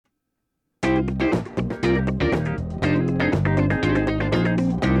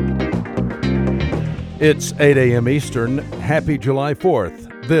It's 8 a.m. Eastern. Happy July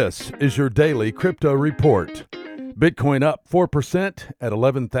 4th. This is your daily crypto report. Bitcoin up 4% at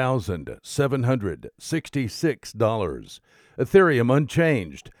 $11,766. Ethereum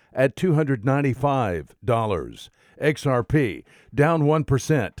unchanged at $295. XRP down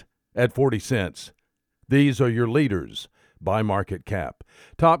 1% at 40 cents. These are your leaders by market cap.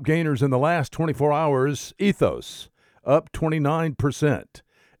 Top gainers in the last 24 hours, Ethos up 29%.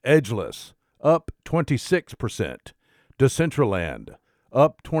 Edgeless up 26%. Decentraland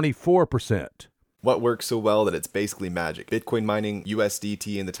up 24%. What works so well that it's basically magic? Bitcoin mining,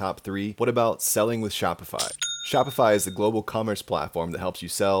 USDT in the top 3. What about selling with Shopify? Shopify is the global commerce platform that helps you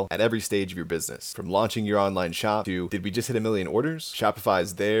sell at every stage of your business. From launching your online shop to, did we just hit 1 million orders? Shopify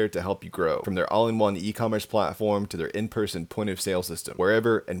is there to help you grow. From their all-in-one e-commerce platform to their in-person point-of-sale system.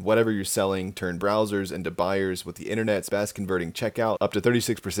 Wherever and whatever you're selling, turn browsers into buyers with the internet's best converting checkout, up to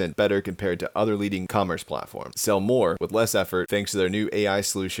 36% better compared to other leading commerce platforms. Sell more with less effort thanks to their new AI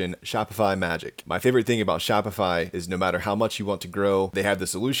solution, Shopify Magic. My favorite thing about Shopify is no matter how much you want to grow, they have the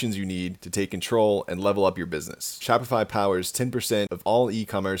solutions you need to take control and level up your business. Shopify powers 10% of all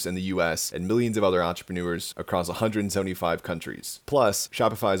e-commerce in the US and millions of other entrepreneurs across 175 countries. Plus,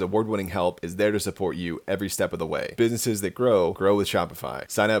 Shopify's award-winning help is there to support you every step of the way. Businesses that grow with Shopify.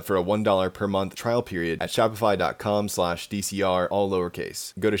 Sign up for a $1 per month trial period at shopify.com/DCR, all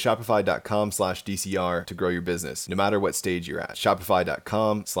lowercase. Go to shopify.com/DCR to grow your business, no matter what stage you're at.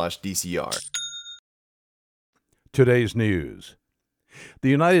 Shopify.com/DCR. Today's news. The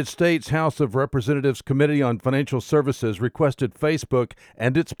United States House of Representatives Committee on Financial Services requested Facebook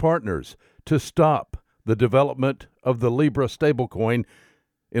and its partners to stop the development of the Libra stablecoin.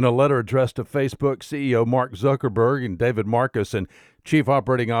 In a letter addressed to Facebook CEO Mark Zuckerberg and David Marcus and Chief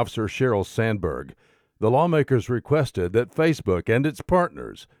Operating Officer Sheryl Sandberg, the lawmakers requested that Facebook and its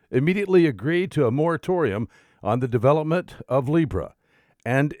partners immediately agree to a moratorium on the development of Libra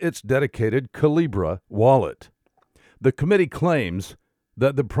and its dedicated Calibra wallet. The committee claims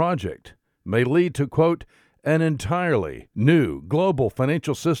that the project may lead to, quote, an entirely new global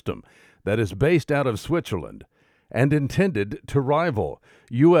financial system that is based out of Switzerland and intended to rival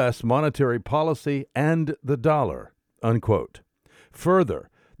U.S. monetary policy and the dollar, unquote. Further,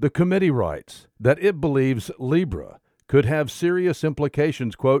 the committee writes that it believes Libra could have serious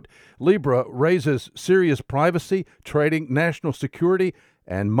implications, quote, Libra raises serious privacy, trading, national security,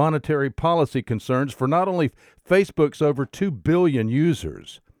 and monetary policy concerns for not only Facebook's over 2 billion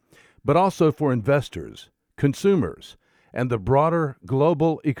users, but also for investors, consumers, and the broader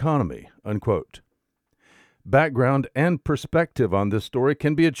global economy, unquote. Background and perspective on this story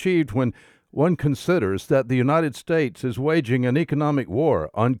can be achieved when one considers that the United States is waging an economic war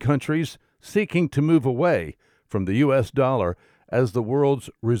on countries seeking to move away from the U.S. dollar as the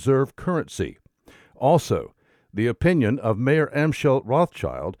world's reserve currency. Also, the opinion of Mayer Amschel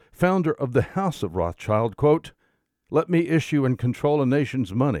Rothschild, founder of the House of Rothschild, quote, let me issue and control a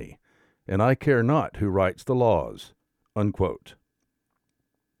nation's money, and I care not who writes the laws, unquote.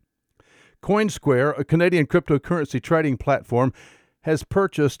 Coinsquare, a Canadian cryptocurrency trading platform, has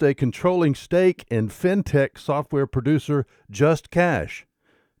purchased a controlling stake in fintech software producer Just Cash.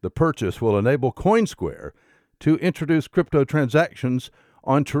 The purchase will enable Coinsquare to introduce crypto transactions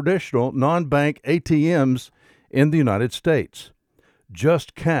on traditional non-bank ATMs in the United States.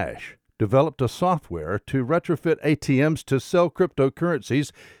 Just Cash developed a software to retrofit ATMs to sell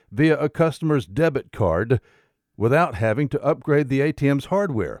cryptocurrencies via a customer's debit card without having to upgrade the ATM's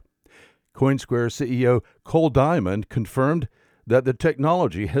hardware. Coinsquare CEO Cole Diamond confirmed that the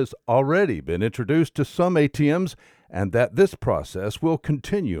technology has already been introduced to some ATMs and that this process will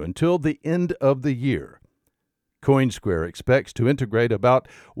continue until the end of the year. Coinsquare expects to integrate about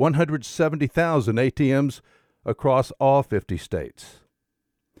 170,000 ATMs across all 50 states.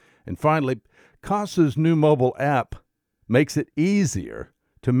 And finally, Casa's new mobile app makes it easier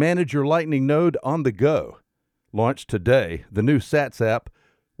to manage your Lightning node on the go. Launched today, the new Sats app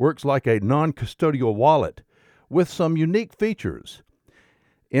works like a non-custodial wallet with some unique features.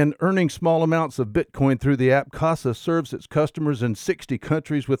 In earning small amounts of Bitcoin through the app, Casa serves its customers in 60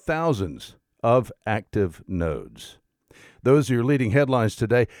 countries with thousands of active nodes. Those are your leading headlines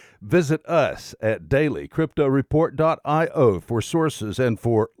today. Visit us at dailycryptoreport.io for sources and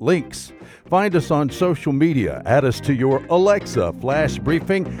for links. Find us on social media, add us to your Alexa flash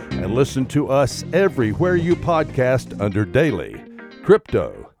briefing, and listen to us everywhere you podcast under Daily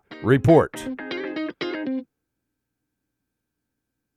Crypto Report.